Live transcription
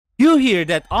You hear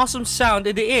that awesome sound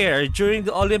in the air during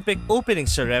the Olympic opening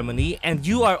ceremony, and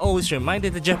you are always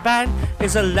reminded that Japan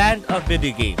is a land of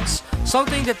video games.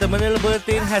 Something that the Manila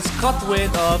Bulletin has caught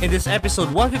wind of in this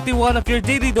episode 151 of your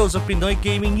daily dose of Pinoy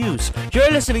gaming news. You're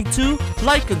listening to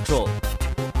Light Control.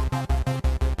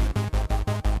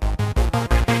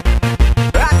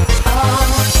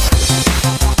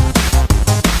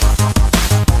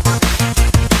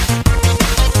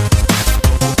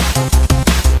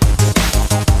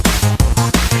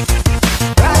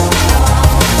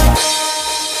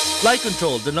 Light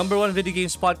Control, the number one video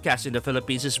games podcast in the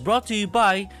Philippines, is brought to you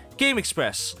by Game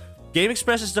Express. Game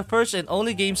Express is the first and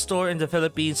only game store in the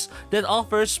Philippines that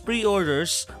offers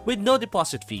pre-orders with no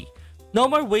deposit fee. No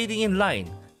more waiting in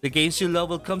line. The games you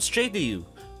love will come straight to you.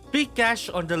 Free cash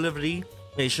on delivery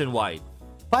nationwide.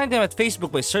 Find them at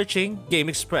Facebook by searching Game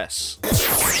Express.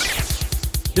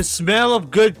 The smell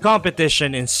of good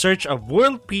competition in search of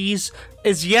world peace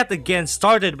is yet again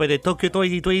started by the Tokyo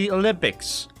 2020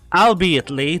 Olympics. Albeit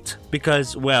late,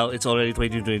 because, well, it's already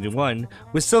 2021,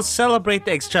 we still celebrate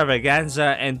the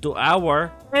extravaganza, and to our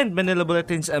and Manila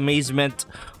Bulletin's amazement,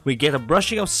 we get a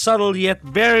brushing of subtle yet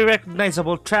very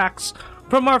recognizable tracks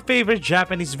from our favorite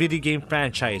Japanese video game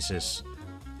franchises.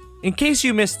 In case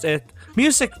you missed it,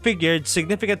 music figured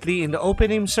significantly in the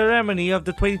opening ceremony of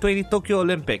the 2020 Tokyo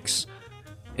Olympics.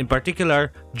 In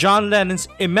particular, John Lennon's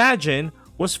Imagine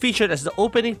was featured as the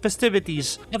opening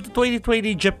festivities of the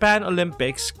 2020 Japan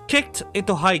Olympics kicked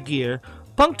into high gear,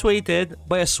 punctuated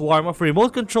by a swarm of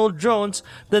remote-controlled drones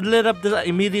that lit up the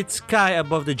immediate sky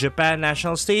above the Japan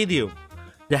National Stadium.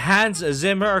 The Hans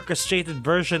Zimmer orchestrated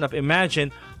version of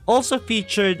Imagine also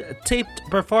featured taped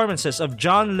performances of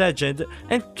John Legend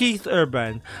and Keith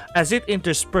Urban as it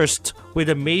interspersed with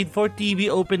a made-for-TV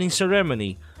opening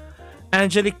ceremony.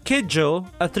 Angelique Kidjo,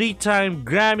 a three-time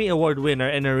Grammy Award winner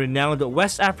and a renowned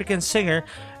West African singer,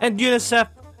 and UNICEF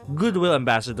Goodwill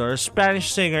Ambassador, Spanish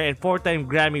singer and four-time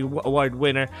Grammy Award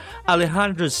winner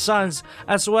Alejandro Sanz,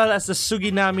 as well as the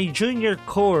Suginami Junior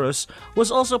Chorus,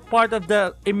 was also part of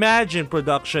the Imagine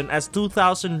production as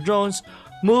 2,000 drones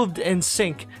moved in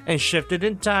sync and shifted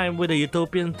in time with a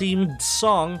utopian-themed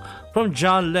song from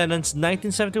John Lennon's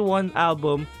 1971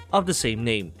 album of the same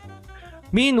name.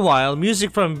 Meanwhile,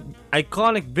 music from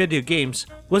iconic video games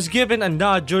was given a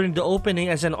nod during the opening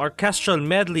as an orchestral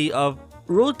medley of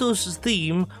Roto's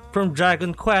theme from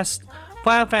Dragon Quest,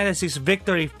 Final Fantasy's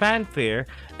Victory Fanfare,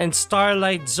 and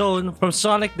Starlight Zone from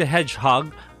Sonic the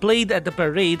Hedgehog played at the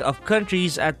parade of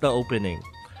countries at the opening.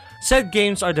 Said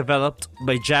games are developed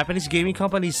by Japanese gaming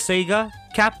companies Sega,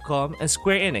 Capcom, and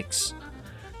Square Enix.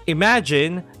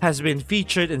 Imagine has been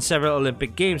featured in several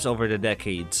Olympic Games over the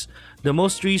decades. The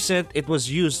most recent it was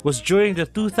used was during the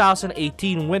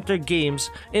 2018 Winter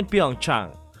Games in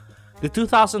Pyeongchang. The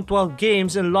 2012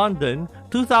 Games in London,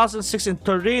 2006 in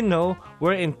Torino,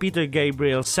 wherein Peter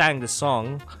Gabriel sang the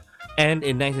song, and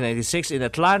in 1996 in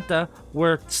Atlanta,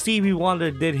 where Stevie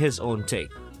Wonder did his own take.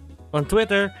 On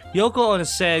Twitter, Yoko Ono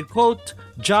said, quote,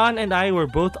 "John and I were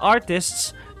both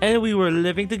artists, and we were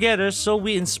living together, so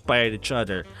we inspired each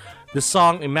other. The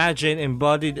song Imagine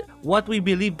embodied what we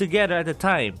believed together at the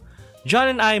time. John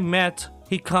and I met,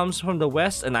 he comes from the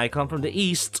west and I come from the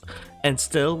east, and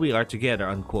still we are together,"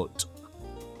 unquote.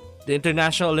 The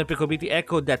International Olympic Committee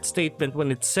echoed that statement when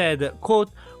it said,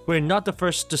 quote, "We're not the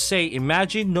first to say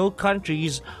imagine no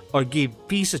countries or give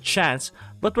peace a chance,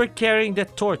 but we're carrying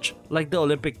that torch like the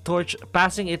Olympic torch,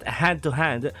 passing it hand to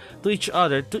hand to each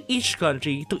other, to each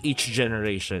country, to each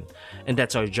generation. And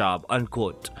that's our job,"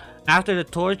 unquote. After the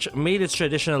torch made its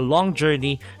traditional long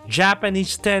journey,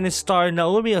 Japanese tennis star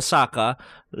Naomi Osaka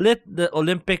lit the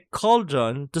Olympic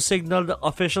cauldron to signal the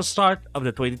official start of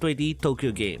the 2020 Tokyo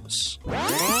Games.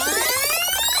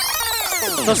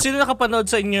 So, sino nakapanood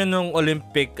sa inyo nung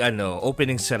Olympic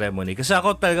opening ceremony? Kasi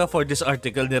ako talaga for this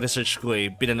article ni research ko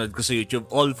pinanood ko sa YouTube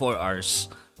all 4 hours.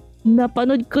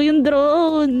 Napanood ko yung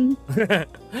drone.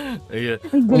 Ayun.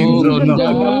 Yung drone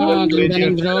na.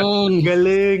 Galing drone.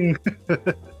 Galing.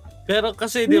 Pero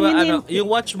kasi di ba yung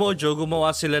Watch Mojo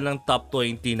gumawa sila ng top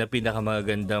 20 na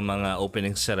pinakamagandang mga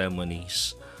opening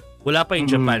ceremonies. Wala pa yung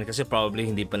Japan kasi probably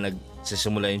hindi pa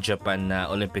nagsisimula yung Japan na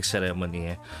Olympic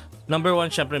ceremony. Number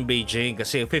 1 syempre yung Beijing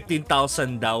kasi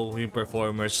 15,000 daw yung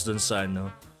performers dun sa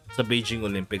sa Beijing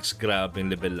Olympics. Grabe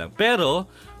yung level lang. Pero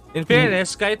in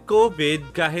fairness, kahit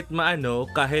COVID, kahit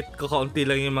kahit kakaunti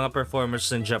lang yung mga performers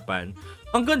ng Japan,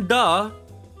 ang ganda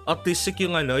artistic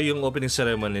yung yung opening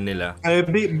ceremony nila.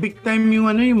 Big time yung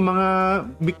yung mga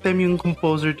big time yung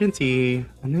composer din si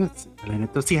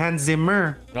si Hans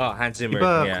Zimmer. Oh, Hans Zimmer.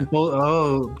 Diba, Yeah.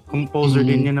 Composer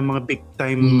din niya ng mga big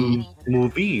time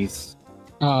movies.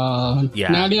 Yeah.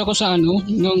 Nali ako sa nung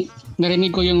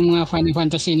narinig ko yung mga Final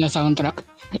Fantasy na soundtrack.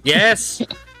 Yes!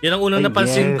 Yan ang unang Ay,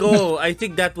 napansin yes. ko. I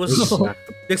think that was...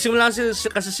 Nagsimula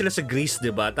kasi sila sa Greece,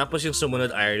 di ba? Tapos yung sumunod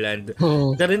Ireland.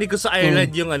 Oo. Narinig ko sa Ireland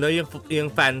yung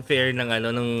fanfare ng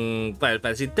ng Final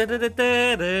Fantasy.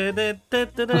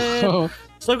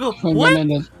 So ko, what?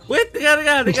 Wait,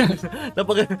 teka.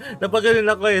 Napagaling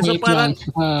ako eh. So Wait parang,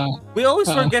 lang. we always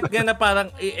forget nga na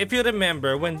parang, if you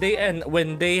remember, when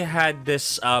they had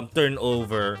this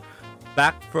turnover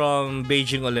back from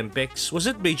Beijing Olympics, was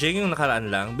it Beijing yung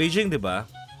nakaraan lang? Beijing, di ba?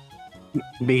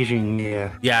 Beijing,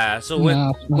 yeah. Yeah, so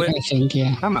I think,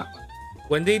 yeah. Tama.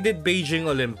 when they did Beijing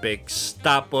Olympics,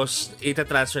 tapos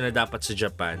itatransfer na dapat sa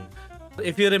Japan.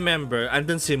 If you remember,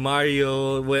 andun si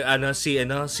Mario, si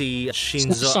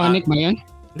Shinzo Sonic ba yan?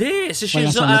 Hindi, si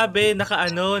Shinzo Abe,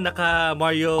 naka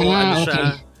Mario,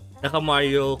 siya. Naka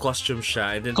Mario costume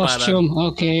siya. And then Costume,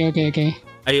 okay.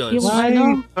 Ayun.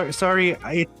 Yung Sorry,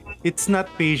 it's not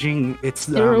Beijing.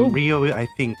 It's Rio, I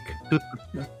think.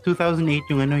 2008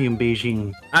 yung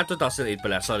Beijing. 2008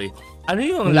 pala, sorry. Ano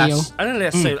yung Rio. last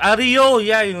time? Rio,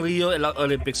 yeah, yung Rio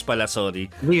Olympics pala,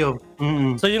 sorry. Rio.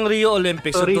 Mm-hmm. So yung Rio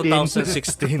Olympics Sorry, of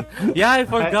 2016. Yeah, I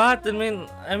forgot. I mean,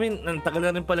 ang tagal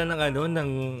na rin pala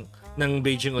ng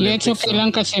Beijing Olympics. Yeah, it's okay lang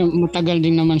kasi matagal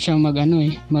din naman siya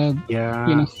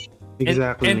Yeah.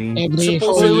 Exactly. And it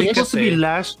supposedly was supposed to be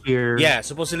last year. Yeah,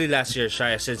 supposedly last year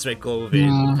siya since may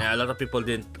COVID. A lot of people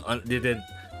didn't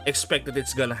expect that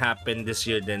it's gonna happen this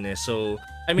year din eh. So,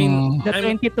 I mean, the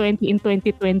 2020 in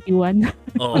 2021.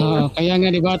 Kaya nga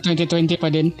 'di ba 2020 pa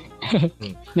din.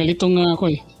 Nalitong nga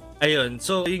ako eh. Ayun,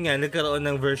 so yun nga, nagkaroon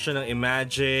ng version ng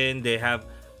Imagine. They have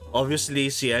obviously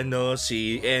si Enz,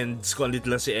 kulit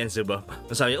lang si Enz, diba?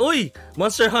 Sabi, uy,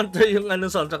 Monster Hunter yung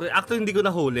soundtrack. Actually, hindi ko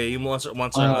nahuli yung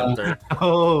Monster Hunter.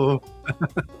 Oh.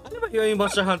 Ano ba yung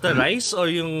Monster Hunter Rise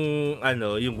or yung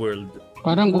World?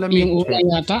 Parang yung una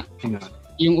yata.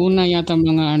 Yung una yata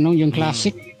yung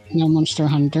classic na Monster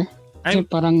Hunter. Kasi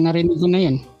parang narinig ko na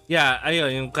yan. Yeah,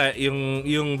 ayun,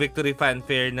 yung victory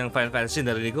fanfare ng Final Fantasy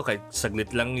narinig ko kahit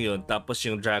saglit lang yun. Tapos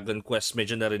yung Dragon Quest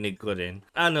medyo narinig ko rin.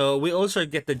 We also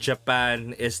get that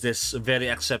Japan is this very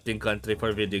accepting country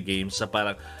for video games. Sa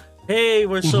parang, hey,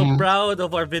 we're so proud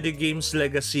of our video games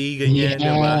legacy, ganyan,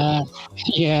 diba?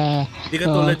 Yeah. Di ka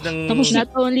tulad ng...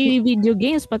 Not only video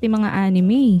games, pati mga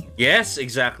anime. Yes,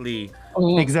 exactly.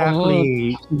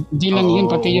 Exactly. Hindi lang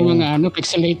yun, pati yung mga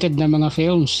pixelated na mga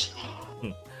films.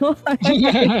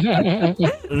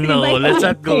 No, let's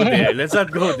not go there.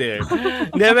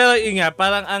 Hindi, pero yun nga,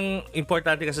 parang ang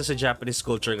importante kasi sa Japanese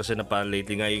culture kasi na parang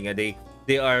lately nga, yun nga,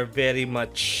 they are very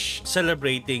much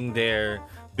celebrating their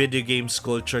video games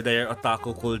culture, their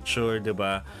otaku culture,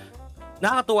 diba?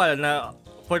 Nakakatuwa na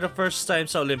for the first time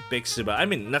sa Olympics, diba? I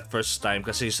mean, not first time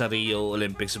kasi sa Rio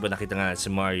Olympics, diba, nakita nga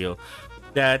si Mario,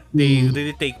 that they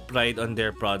really take pride on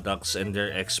their products and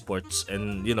their exports,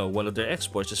 and one of their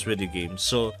exports is video games.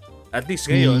 So at least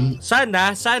ngayon,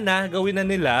 sana gawin na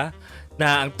nila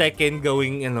na ang Tekken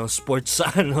gawing sports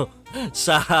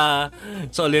sa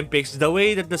Olympics the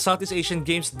way that the Southeast Asian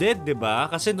Games did, 'di ba?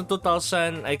 Kasi noong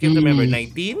 2000, I can't remember,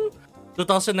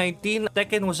 2019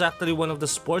 Tekken was actually one of the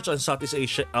sports on Southeast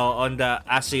Asia on the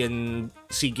ASEAN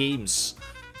SEA Games.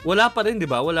 Wala pa rin, 'di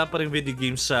ba? Wala pa rin video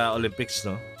games sa Olympics,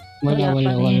 no? Wala.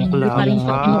 Hindi pa rin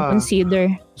siya consider.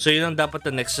 So yun ang dapat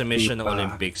the next submission ng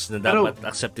Olympics na dapat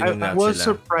accepting na I was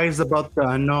sila. surprised about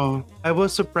I was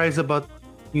surprised about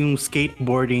yung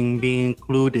skateboarding being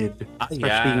included,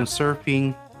 especially yung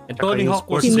surfing. And Tony Hawk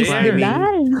was Si Miss there.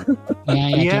 Bilal.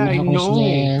 Yeah, I know.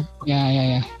 There.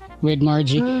 Yeah. With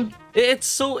Margie. It's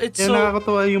so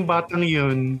nakakatawa yung batang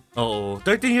yun. Oo,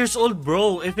 13 years old,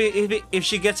 bro. If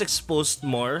she gets exposed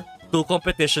more to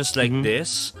competitions like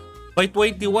this, by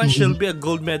 21 she'll be a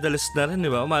gold medalist na rin,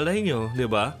 di ba? Malay nyo, di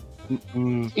ba?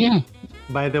 Yeah.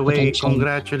 By the way,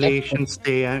 congratulations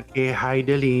kay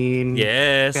Heidelin.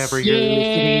 Yes. If ever you're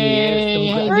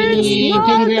listening,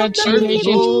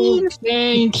 Congratulations.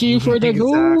 Thank you for the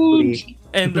gold.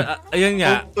 And ayun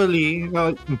nga. Hopefully,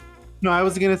 I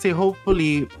was gonna say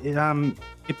hopefully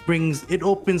it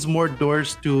opens more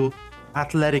doors to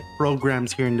athletic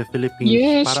programs here in the Philippines.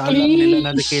 Yes, para alam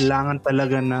nila na kailangan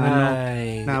talaga na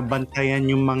na bantayan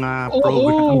yung mga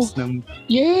programs ng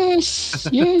Yes,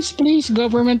 please,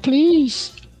 government,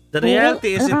 please. The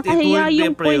reality is it will be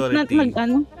a priority.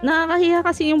 Nakakahiya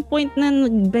kasi yung point na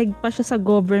nag-beg pa siya sa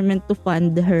government to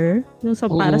fund her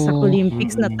para sa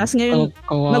Olympics na tas ngayon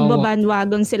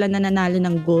magbabandwagon sila na nanalo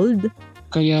ng gold.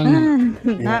 Kaya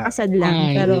Nakakasad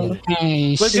lang. Pero,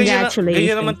 Well, congratulations.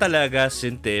 ganyan naman talaga,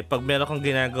 Sinte. Pag meron kang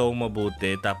ginagawang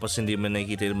mabuti, tapos hindi mo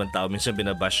nakikita yung mga tao, minsan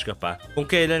binabash ka pa. Kung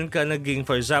kailan ka naging,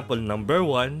 for example, number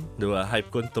 1, di ba? Hype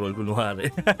control,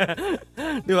 kunwari.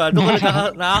 Di ba? Doon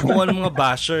ka nakakuha ng mga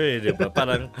basher, eh, di ba?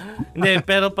 Parang, hindi,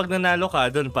 pero pag nanalo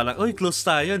ka, doon parang, uy, close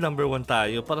tayo, number 1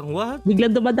 tayo. Parang, what?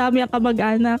 biglang dumadami ang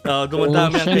kamag-anak.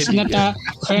 Dumadami ang kaibigan.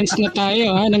 Friends na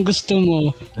tayo, ha? Nang gusto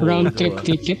mo. Round trip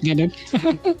ticket, ganun.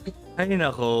 Ay,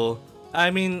 nako. I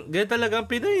mean, ganyan talaga ang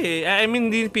Pinoy eh. I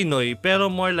mean, hindi Pinoy, pero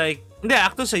more like, hindi,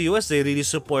 actually sa US, they really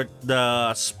support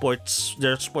their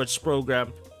sports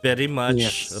program very much.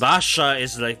 Yes. Russia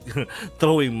is like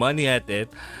throwing money at it.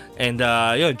 And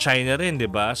yun, China rin, di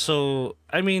ba? So,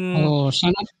 I mean,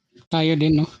 Sana tayo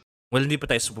din, no? well, hindi pa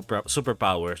tayo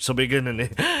superpower. So, may ganun eh.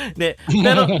 Hindi.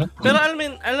 Pero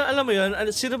alam mo yun,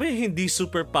 sino ba yung hindi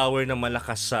superpower na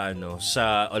malakas sa,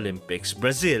 sa Olympics?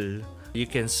 Brazil. You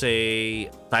can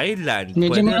say Thailand.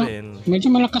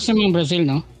 Medyo malakas naman Brazil,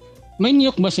 no? May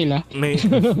niyok ba sila?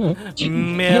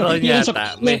 Meron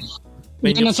yata. May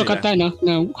niyok sukatan,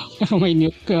 no? May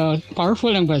niyok.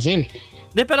 Powerful ang Brazil.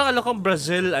 Hindi, pero alam ko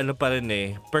Brazil, pa rin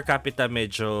eh. Per capita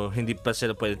medyo hindi pa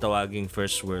sila pwede tawaging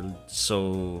first world.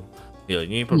 So, yun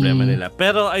yung problema nila.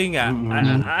 Pero ayun nga,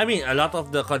 I mean, a lot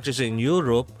of the countries in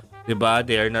Europe, diba,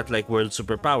 they are not like world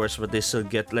superpowers, but they still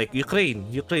get like Ukraine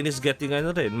is getting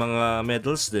mga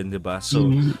medals din, diba?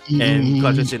 So and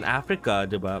countries in Africa,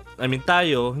 diba, I mean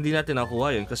tayo hindi natin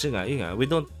nakuha yun kasi nga we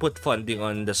don't put funding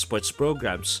on the sports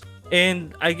programs.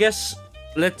 And I guess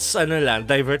let's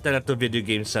divert na to video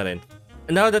games na rin.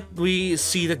 Now that we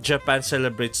see that Japan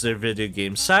celebrates their video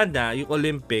games, sana yung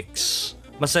Olympics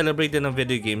ma-celebrate din ng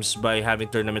video games by having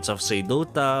tournaments of say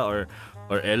Dota or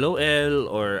LOL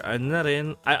or na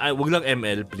rin. Wag lang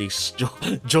ML please.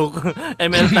 Joke.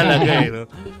 ML talaga eh, no?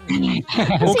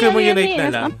 Okay mo unite na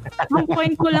lang. Ang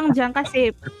point ko lang dyan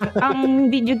kasi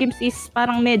ang video games is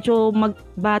parang medyo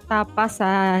magbata pa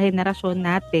sa henerasyon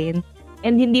natin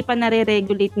and hindi pa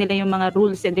nare-regulate nila yung mga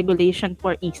rules and regulation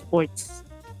for esports.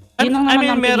 I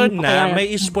mean, meron na.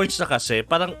 May esports na kasi.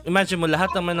 Parang imagine mo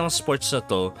lahat naman ng sports na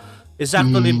to is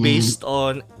actually based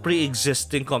on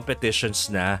pre-existing competitions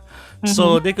na.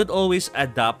 So they could always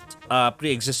adapt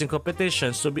pre-existing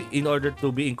competitions in order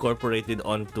to be incorporated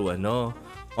onto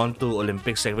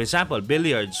Olympics. Like for example,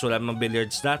 billiards. Wala mang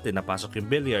billiards dati, napasok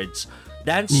yung billiards.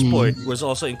 Dance sport was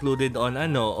also included on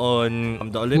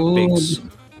the Olympics.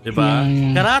 Diba?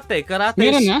 Karate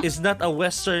is not a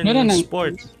Western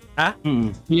sport. Ha?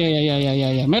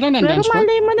 Yeah. Meron na pero dance sport.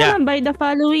 malay mo naman by the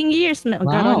following years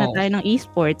magkaroon na tayo ng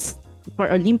esports for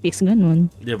Olympics,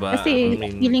 ganun. Diba? Kasi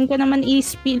feeling ko naman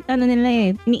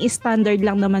ini-standard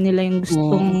lang naman nila yung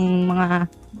gustong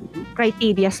mga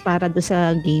criterias para do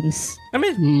sa games. I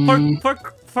mean, for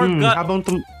God,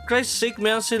 Christ's sake,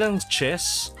 meron silang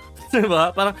chess.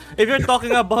 Diba? Parang if you're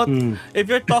talking about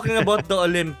the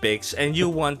Olympics and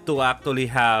you want to actually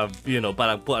have,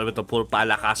 parang puro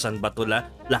palakasan ba to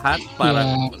lahat,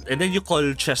 parang and then you call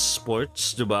chess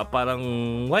sports, diba? Parang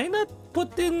why not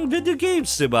put in video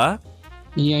games, diba?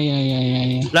 Yeah.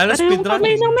 Lalo speedrun.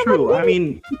 True. I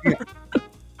mean,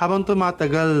 habang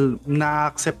tumatagal,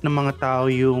 na-accept ng mga tao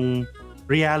yung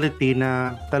reality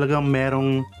na talagang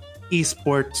merong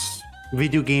esports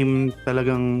video game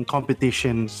talagang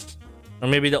competitions. Or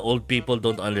maybe the old people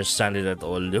don't understand it at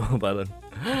all. Parang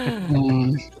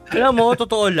alam mo,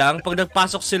 totoo lang, pag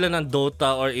nagpasok sila ng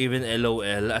Dota or even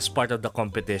LOL as part of the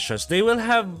competitions, they will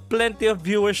have plenty of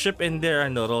viewership in their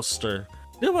roster.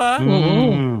 Di ba?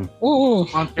 Oo.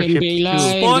 NBA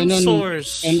Live.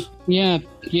 Sponsors. Yan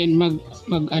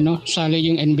sali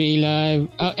yung NBA Live.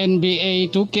 NBA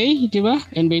 2K, di ba?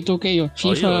 NBA 2K yun.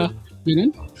 FIFA.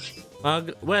 Ganun?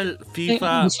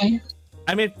 FIFA.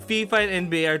 I mean, FIFA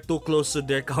and NBA are too close to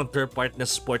their counterpart na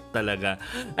sport talaga.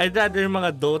 I'd rather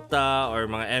mga Dota or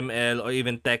mga ML or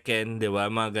even Tekken, di ba?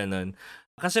 Mga ganun.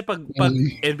 Kasi pag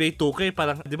NBA 2K,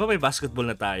 parang, di ba may basketball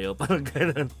na tayo? Parang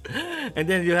ganun. And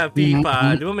then you have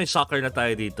FIFA, di ba may soccer na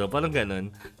tayo dito? Parang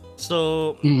ganun.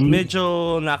 So,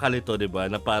 medyo nakalito, di ba?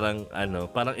 Na parang,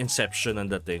 parang Inception ang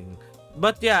dating.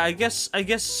 But yeah, I guess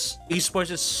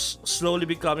esports is slowly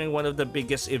becoming one of the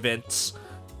biggest events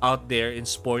out there in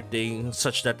sporting,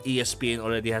 such that ESPN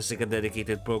already has like a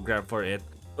dedicated program for it.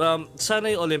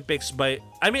 Sana yung Olympics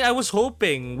I was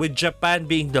hoping with Japan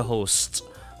being the host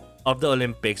of the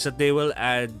Olympics that they will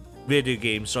add video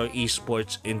games or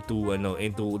esports into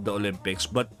the Olympics,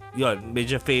 but yun,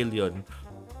 medyo fail yun.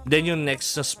 Then yung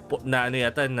next na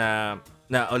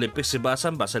Olympics, diba?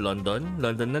 Saan ba? Sa London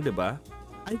na, diba?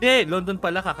 Hindi, London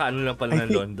pala, kakaano lang pala I ng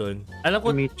think- London. Alam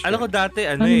Let me check. ko dati,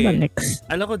 Ano ba eh. next?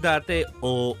 Alam ko dati,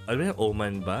 ano yun,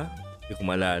 Oman ba? Hindi ko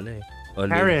maalala eh. O,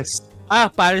 hindi. Paris.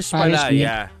 Paris pala, Paris,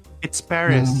 yeah. It's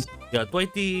Paris. Yeah,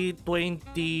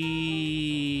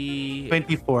 2024.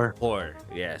 24.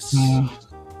 Yes.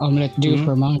 Omelette due Mhm.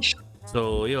 for lunch.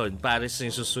 So, yun, Paris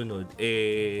na yung susunod.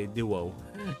 Di wow.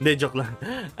 Hindi, joke lang.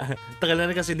 Tagal na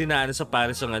rin kasi dinaano sa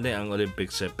Paris ang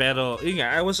Olympics eh. Pero, yun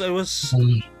nga, I was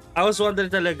wondering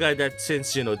talaga that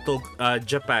since,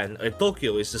 Japan, or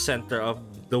Tokyo is the center of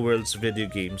the world's video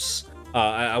games,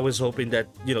 I was hoping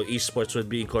that, esports would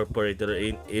be incorporated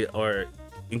or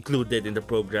included in the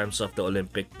programs of the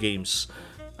Olympic Games.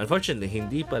 Unfortunately,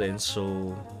 hindi pa rin.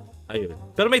 So, ayun.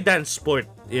 Pero may dance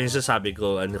sport. Yun yung sasabi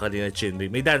ko, kanina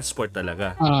Chinry. May dance sport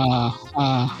talaga.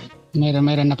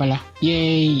 Meron na pala.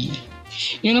 Yay!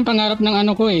 Yun ang pangarap ng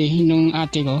ko nung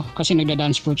ate ko. Kasi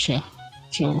nagda-dance sport siya.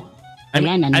 So,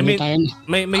 wala na. Tayo na.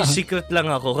 May secret lang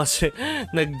ako kasi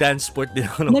nag-dance sport din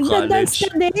ako nung Nagda-dance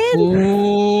college. ka din.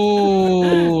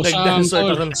 Oh, Nag-dance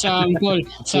sample.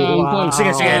 Wow.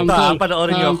 Sige. Ito, Sample.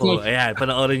 panoorin niyo ako. Sample. Ayan,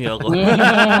 panoorin niyo ako.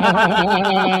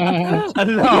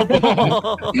 Ang labo.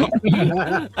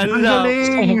 Ang Ang labo.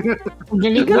 galing! Ang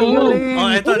galing Ikaw, ko. galing. Oh,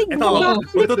 ito.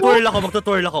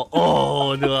 Magtutour ako.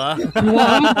 Oh, di ba?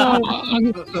 Wow,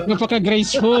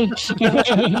 napaka-graceful.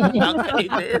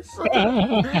 Nakakainis.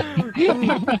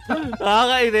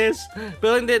 Nakakainis.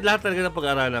 Pero hindi, lahat talaga ng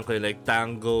pag-aralan ko. Like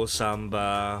tango,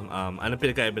 samba, ano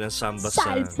pinakaiba ng samba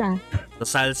Salsa. sa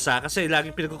salsa? Kasi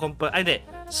lagi pinagkukumpara. Ay, hindi.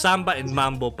 Samba and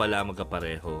mambo pala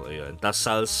magkapareho. Ayun. Tapos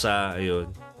salsa, ayun.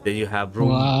 Then you have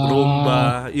Wow. rumba.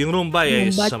 Yung rumba,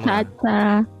 yes. Yung sa mga, bachata.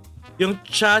 yung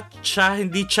cha-cha,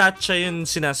 hindi cha-cha yung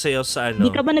sinasayaw sa Di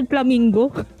ka ba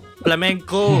nag-flamingo?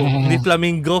 Flamenco. Hindi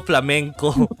flamingo, flamenco.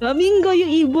 Flamingo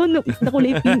yung ibon na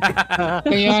kulay pink.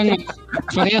 Kaya nga,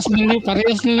 parehas na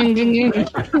lang din yun.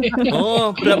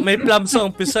 Oo, may plum sa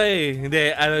umpisa eh.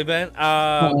 Hindi, ano ba yan?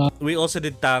 We also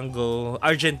did tango,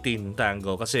 Argentine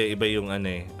tango. Kasi iba yung ano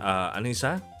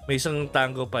isa? May isang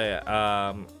tango pa eh.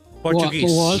 Portuguese.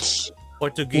 Waltz.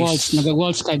 Portuguese.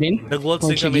 Nag-waltz ka din? Nag-waltz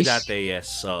din kami Portuguese? dati,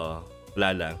 yes. So, wala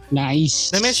lang.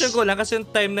 Nice. Na-mention ko lang kasi yung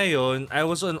time na yon, I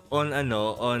was on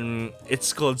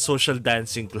it's called social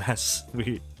dancing class.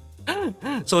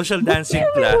 Social dancing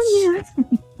class.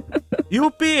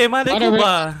 UP malay ko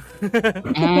ba?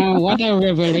 What a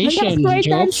revelation, Nag-square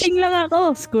Jokes. dancing lang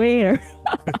ako. Square.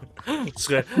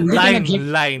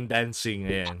 Line dancing,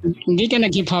 ayan. Hindi ka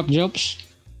nag-hip-hop, Jokes?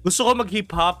 Gusto ko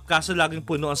mag-hip-hop kaso laging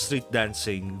puno ang street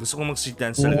dancing. Gusto ko mag-street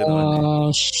dance talaga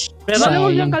noon. Pero Wala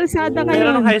huwag ng kalsada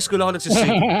Pero nung ngayon. high school ako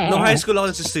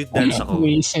nagsi-street dance ako.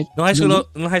 Nung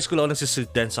high school ako nagsi-street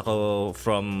dance ako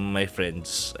from my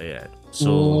friends. Ayan.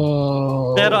 So,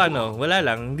 pero wala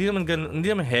lang. Hindi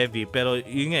naman heavy. Pero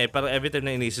yun nga parang every time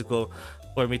na inisip ko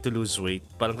for me to lose weight,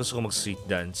 parang gusto ko mag-street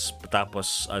dance.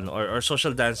 Tapos, or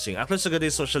social dancing. Actually, sa ganun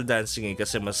social dancing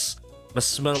kasi mas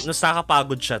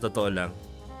nakakapagod siya, totoo lang.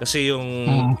 Kasi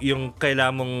yung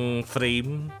kailangan mong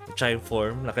frame, tsaka yung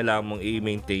form na kailangan mong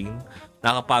i-maintain,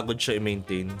 nakakapagod siya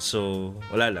i-maintain. So,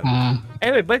 wala lang.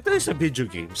 Anyway, balik tayo sa video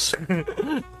games.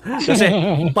 Kasi,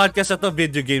 podcast na to,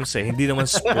 video games hindi naman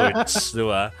sports, di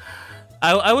ba?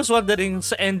 I was wondering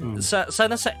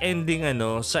sana sa ending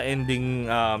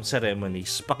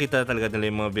ceremonies, pakita talaga nila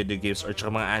yung mga video games or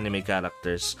tsaka mga anime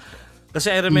characters. Kasi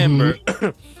I remember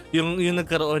yung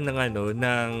nagkaroon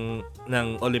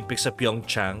ng Olympics sa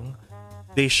Pyeongchang,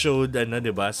 they showed 'di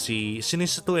ba si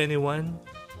Sinisa to Anyone,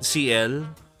 CL,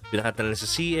 binakata nila sa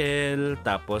CL,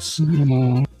 tapos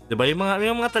 'di ba yung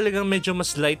mga talagang medyo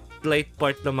mas light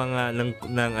part ng mga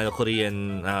ng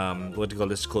Korean what do you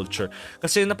call this culture.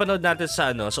 Kasi napanood natin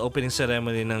sa opening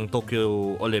ceremony ng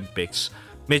Tokyo Olympics,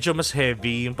 medyo mas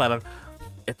heavy yung parang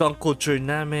ito ang culture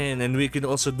namin and we can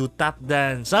also do tap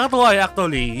dance. Nakakatuwa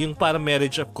actually yung parang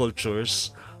marriage of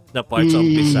cultures na parts of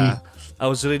umpisa. I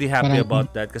was really happy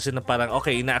about that kasi na parang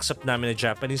okay, ina-accept namin na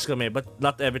Japanese kami but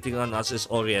not everything on us is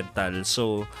Oriental.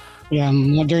 So yeah,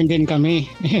 modern din kami.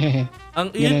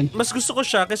 Mas gusto ko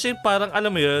siya kasi parang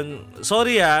alam mo yun,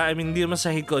 sorry I mean hindi naman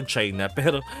sahig ko on China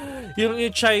pero yung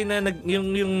China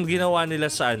yung ginawa nila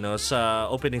sa sa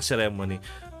opening ceremony,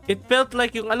 it felt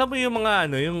like yung alam mo yung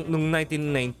mga yung nung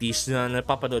 1990s na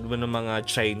napapanood mo ng mga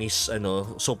Chinese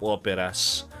soap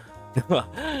operas. Diba?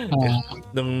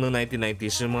 Nung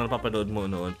 1990s yung mga napapanood mo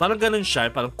noon. Parang ganun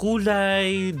siya, parang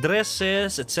kulay,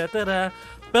 dresses, etc.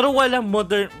 Pero walang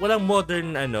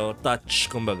modern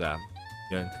touch kumbaga.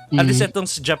 Yun. At least itong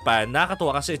sa Japan,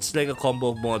 nakakatuwa kasi it's like a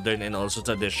combo of modern and also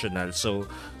traditional. So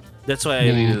that's why I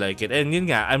really like it. And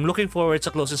yun nga, I'm looking forward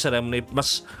sa closing ceremony.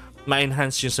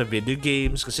 ma-enhance yun sa video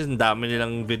games kasi ang dami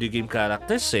nilang video game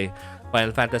characters eh.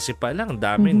 Final Fantasy pa lang,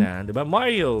 dami na, 'di ba?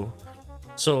 Mario.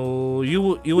 So,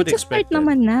 you would expect Start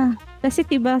naman na. Kasi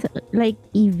diba, like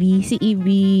Eevee, si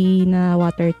Eevee na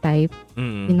water type,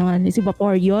 si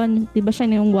Vaporeon, diba siya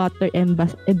na yung water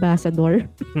ambassador?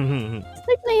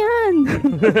 Start na yan!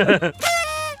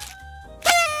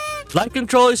 Light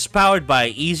Control is powered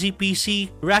by Easy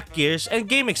PC, Rack Gears, and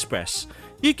Game Express.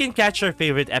 You can catch your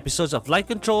favorite episodes of Light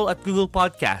Control at Google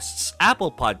Podcasts,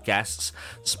 Apple Podcasts,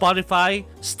 Spotify,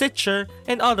 Stitcher,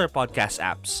 and other podcast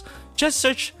apps. Just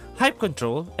search Hype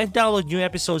Control and download new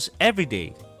episodes every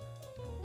day.